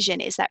my vision,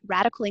 is that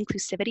radical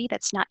inclusivity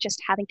that's not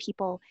just having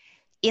people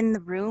in the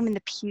room, in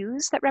the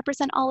pews that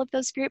represent all of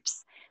those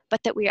groups,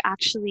 but that we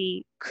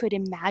actually could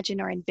imagine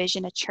or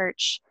envision a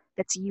church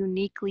that's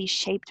uniquely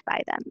shaped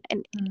by them.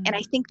 And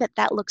I think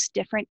that looks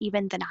different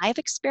even than I've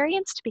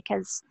experienced,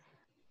 because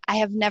I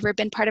have never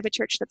been part of a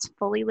church that's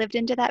fully lived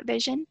into that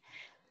vision.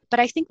 But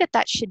I think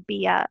that should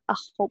be a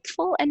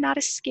hopeful and not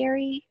a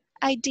scary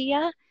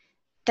idea,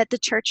 that the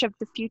church of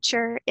the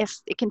future, if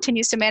it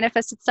continues to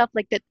manifest itself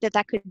like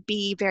that could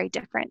be very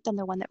different than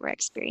the one that we're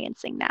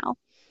experiencing now.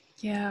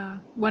 Yeah.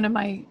 One of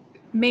my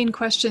main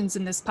questions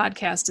in this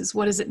podcast is,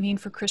 what does it mean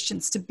for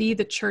Christians to be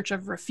the church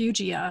of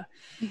refugia?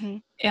 Mm-hmm.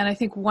 And I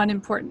think one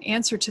important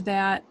answer to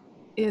that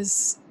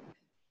is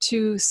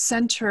to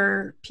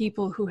center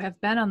people who have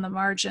been on the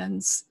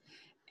margins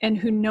and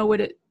who know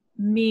what it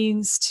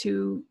means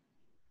to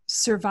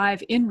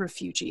survive in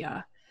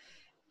refugia.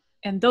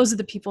 And those are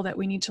the people that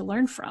we need to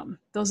learn from.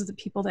 Those are the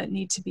people that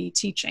need to be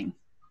teaching.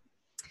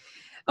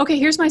 Okay,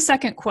 here's my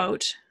second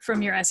quote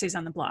from your essays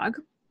on the blog.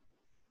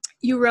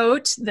 You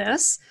wrote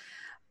this: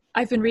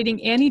 I've been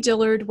reading Annie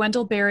Dillard,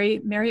 Wendell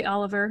Berry, Mary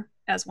Oliver,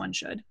 as one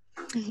should.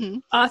 Mm-hmm.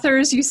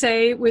 Authors, you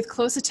say, with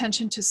close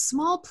attention to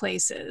small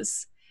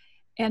places.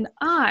 And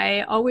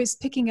I, always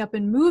picking up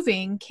and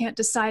moving, can't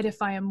decide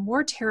if I am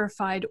more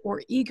terrified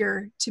or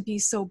eager to be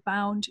so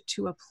bound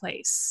to a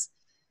place.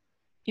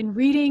 In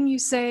reading, you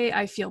say,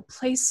 I feel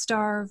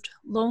place-starved,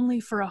 lonely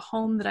for a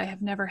home that I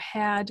have never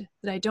had,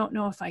 that I don't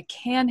know if I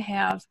can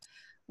have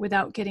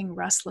without getting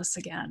restless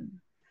again.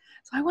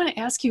 So I want to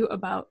ask you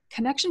about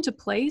connection to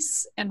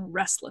place and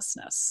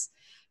restlessness,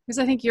 because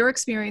I think your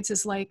experience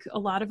is like a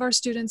lot of our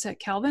students at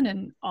Calvin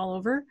and all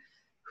over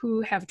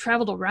who have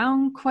traveled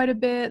around quite a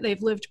bit.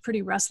 They've lived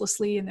pretty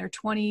restlessly in their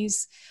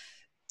 20s.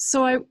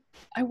 So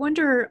I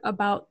wonder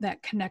about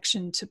that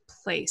connection to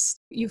place.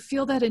 You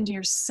feel that in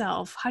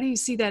yourself. How do you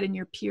see that in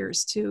your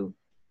peers too?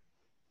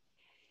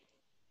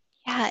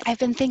 Yeah, I've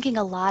been thinking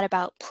a lot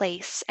about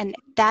place, and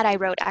that I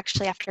wrote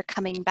actually after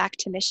coming back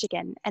to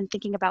Michigan and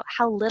thinking about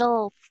how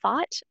little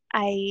thought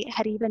I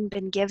had even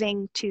been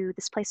giving to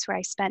this place where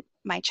I spent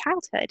my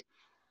childhood,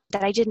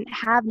 that I didn't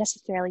have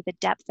necessarily the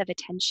depth of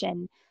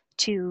attention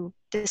to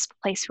this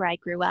place where I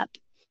grew up.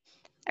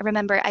 I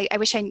remember, I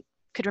wish I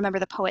could remember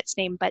the poet's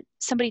name, but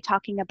somebody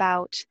talking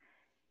about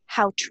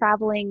how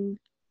traveling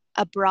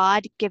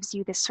abroad gives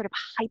you this sort of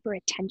hyper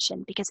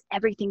attention because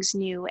everything's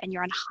new and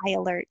you're on high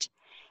alert.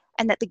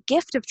 And that the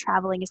gift of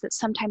traveling is that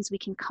sometimes we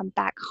can come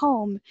back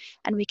home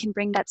and we can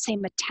bring that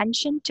same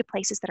attention to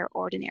places that are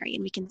ordinary,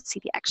 and we can see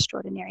the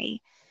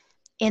extraordinary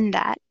in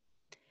that.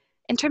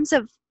 In terms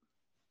of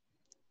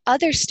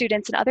other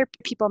students and other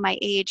people my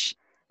age,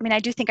 I mean, I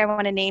do think I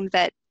want to name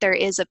that there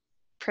is a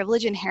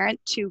privilege inherent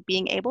to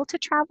being able to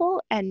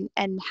travel and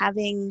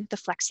having the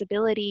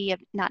flexibility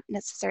of not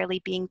necessarily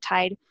being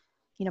tied,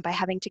 you know, by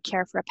having to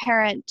care for a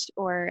parent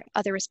or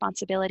other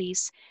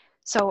responsibilities.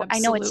 So Absolutely. I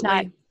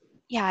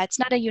know it's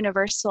not a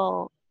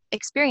universal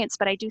experience,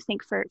 but I do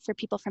think for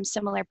people from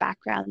similar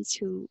backgrounds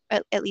who,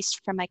 at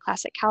least from my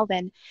class at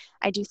Calvin,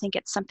 I do think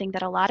it's something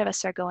that a lot of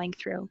us are going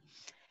through.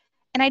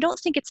 And I don't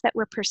think it's that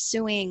we're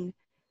pursuing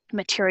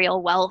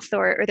material wealth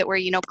or that we're,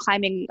 you know,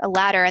 climbing a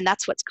ladder and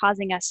that's what's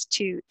causing us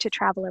to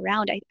travel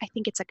around. I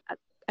think it's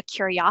a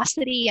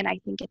curiosity, and I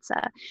think it's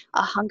a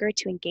hunger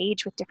to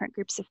engage with different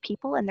groups of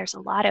people, and there's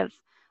a lot of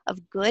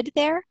good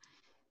there.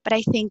 But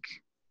I think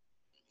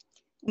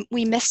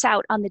we miss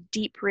out on the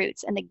deep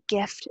roots and the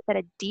gift that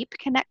a deep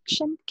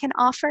connection can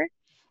offer.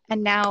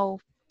 And now,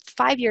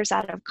 5 years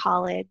out of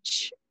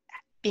college,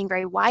 being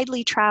very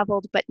widely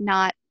traveled, but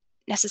not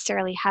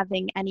necessarily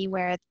having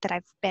anywhere that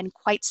I've been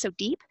quite so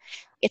deep,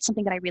 it's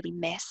something that I really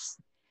miss.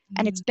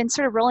 And it's been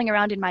sort of rolling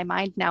around in my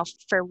mind now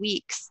for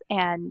weeks.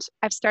 And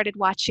I've started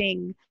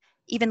watching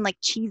even like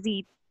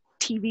cheesy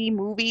TV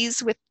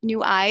movies with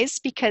new eyes,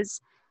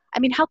 because, I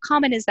mean, how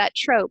common is that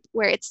trope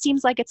where it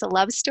seems like it's a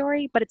love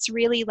story, but it's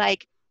really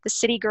like the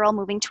city girl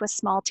moving to a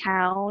small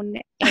town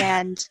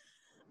and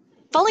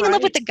falling in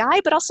love with the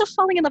guy, but also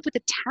falling in love with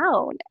the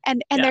town.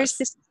 And Yes. There's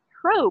this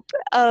trope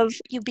of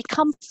you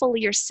become fully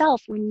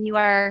yourself when you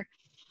are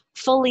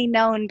fully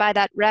known by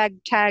that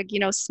ragtag, you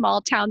know, small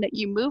town that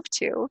you moved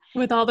to.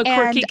 With all the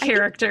quirky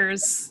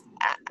characters.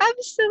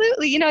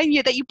 Absolutely, you know,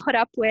 that you put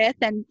up with.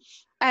 And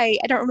I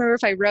don't remember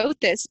if I wrote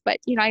this, but,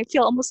 you know, I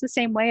feel almost the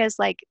same way as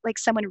like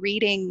someone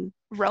reading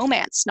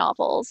romance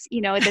novels,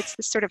 you know, that's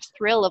the sort of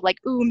thrill of like,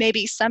 ooh,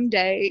 maybe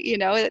someday, you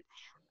know.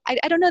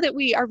 I don't know that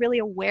we are really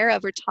aware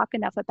of or talk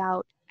enough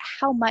about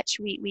how much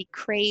we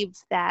crave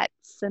that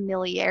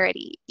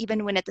familiarity,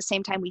 even when at the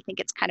same time we think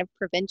it's kind of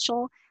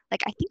provincial.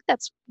 Like, I think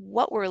that's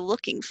what we're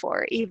looking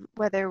for,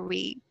 whether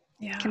we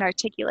can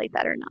articulate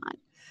that or not.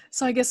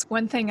 So I guess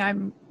one thing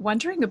I'm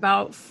wondering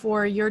about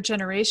for your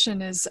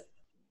generation is,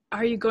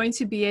 are you going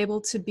to be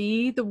able to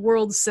be the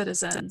world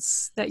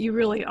citizens that you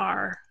really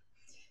are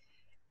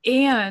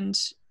and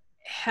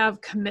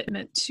have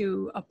commitment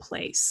to a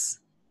place?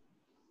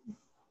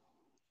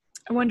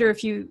 I wonder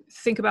if you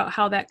think about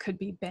how that could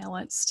be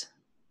balanced.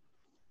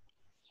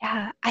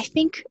 Yeah, I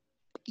think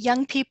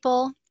young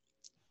people,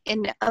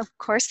 and of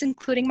course,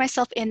 including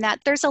myself in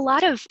that, there's a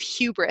lot of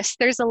hubris.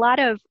 There's a lot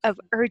of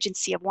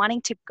urgency of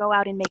wanting to go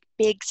out and make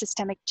big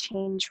systemic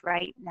change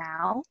right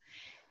now.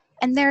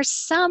 And there's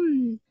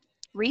some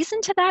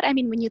reason to that. I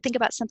mean, when you think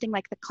about something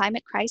like the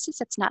climate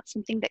crisis, it's not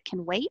something that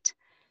can wait.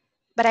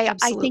 But I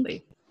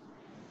think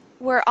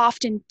we're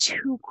often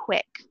too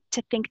quick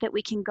to think that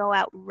we can go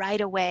out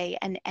right away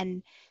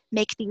and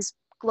make these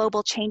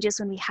global changes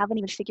when we haven't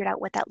even figured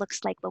out what that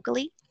looks like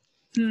locally.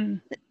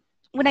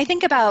 When I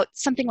think about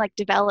something like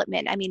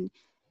development, I mean,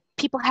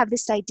 people have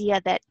this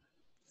idea that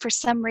for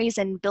some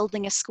reason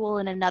building a school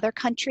in another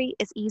country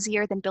is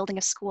easier than building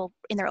a school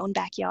in their own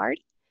backyard.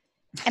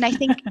 And I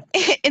think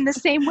in the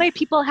same way,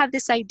 people have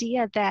this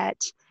idea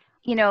that,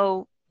 you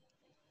know,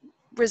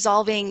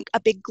 resolving a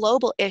big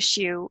global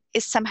issue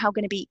is somehow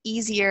going to be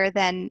easier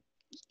than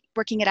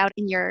working it out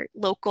in your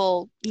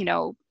local, you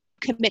know,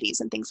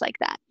 committees and things like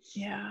that.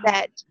 Yeah.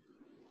 That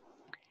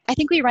I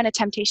think we run a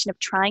temptation of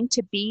trying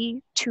to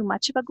be too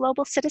much of a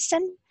global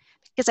citizen,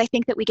 because I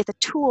think that we get the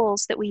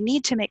tools that we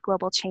need to make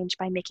global change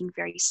by making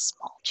very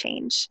small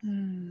change.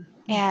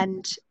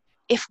 And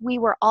if we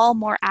were all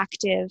more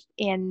active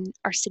in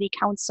our city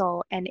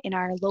council and in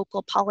our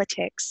local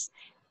politics,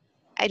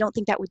 I don't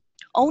think that would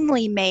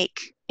only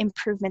make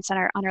improvements on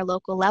our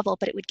local level,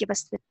 but it would give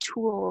us the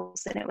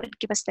tools and it would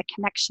give us the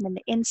connection and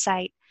the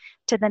insight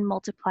to then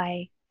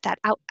multiply that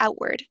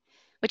outward,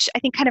 which I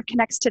think kind of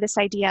connects to this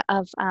idea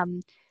of,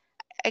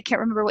 I can't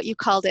remember what you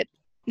called it,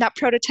 not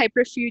prototype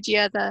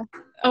refugia,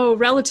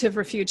 relative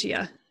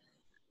refugia.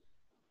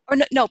 Or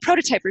no,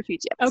 prototype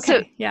refugia.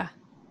 Okay, so, yeah.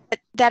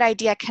 That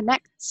idea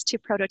connects to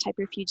prototype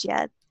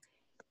refugia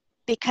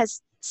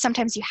because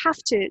sometimes you have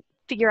to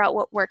figure out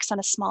what works on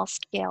a small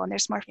scale, and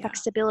there's more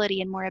flexibility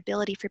and more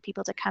ability for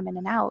people to come in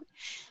and out,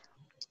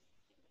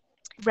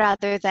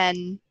 rather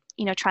than,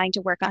 you know, trying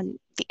to work on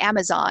the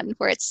Amazon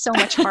where it's so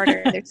much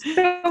harder. There's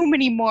so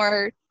many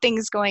more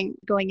things going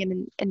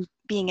in and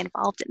being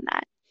involved in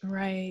that.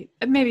 Right.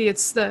 Maybe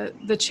it's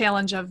the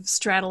challenge of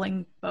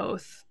straddling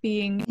both,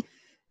 being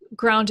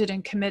grounded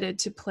and committed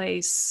to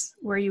place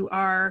where you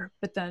are,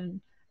 but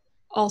then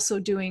also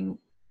doing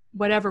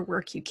whatever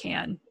work you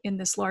can in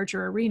this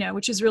larger arena,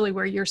 which is really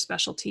where your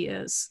specialty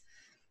is.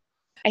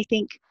 I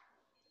think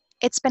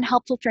it's been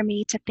helpful for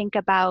me to think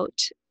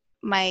about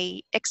my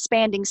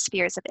expanding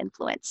spheres of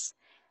influence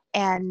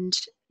and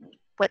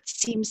what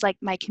seems like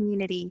my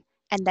community,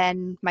 and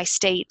then my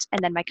state,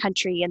 and then my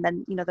country, and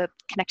then, the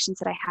connections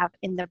that I have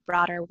in the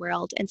broader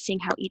world, and seeing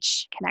how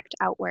each connect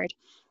outward.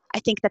 I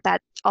think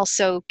that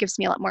also gives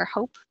me a lot more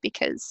hope,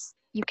 because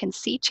you can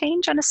see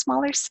change on a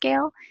smaller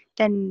scale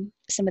than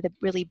some of the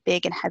really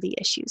big and heavy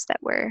issues that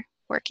we're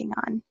working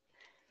on.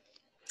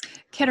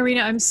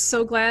 Katerina, I'm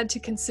so glad to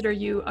consider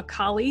you a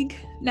colleague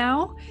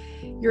now.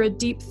 You're a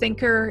deep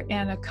thinker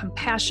and a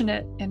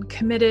compassionate and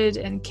committed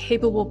and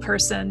capable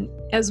person,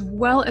 as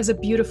well as a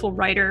beautiful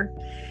writer.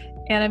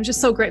 And I'm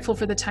just so grateful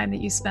for the time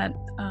that you spent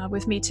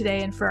with me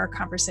today and for our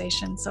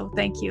conversation. So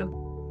thank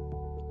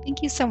you.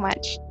 Thank you so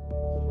much.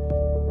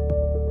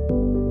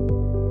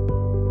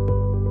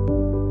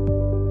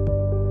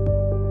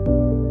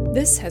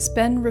 This has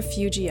been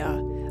Refugia,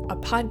 a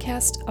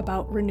podcast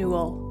about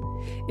renewal.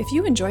 If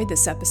you enjoyed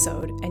this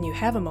episode and you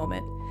have a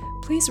moment,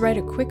 please write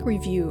a quick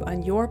review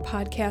on your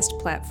podcast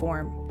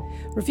platform.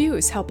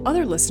 Reviews help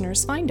other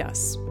listeners find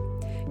us.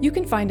 You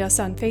can find us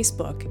on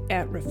Facebook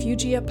at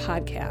Refugia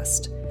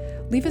Podcast.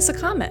 Leave us a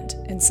comment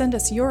and send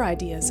us your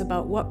ideas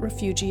about what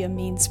Refugia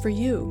means for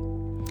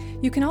you.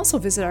 You can also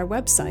visit our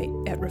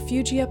website at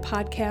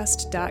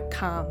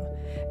refugiapodcast.com.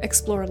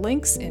 Explore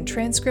links and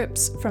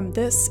transcripts from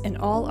this and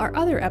all our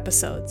other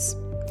episodes.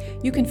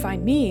 You can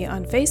find me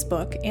on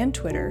Facebook and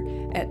Twitter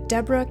at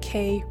Deborah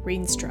K.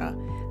 Rienstra.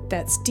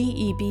 That's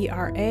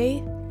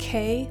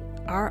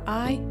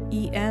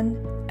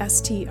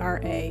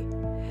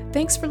DebraKrienstra.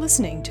 Thanks for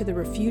listening to the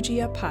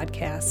Refugia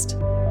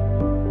Podcast.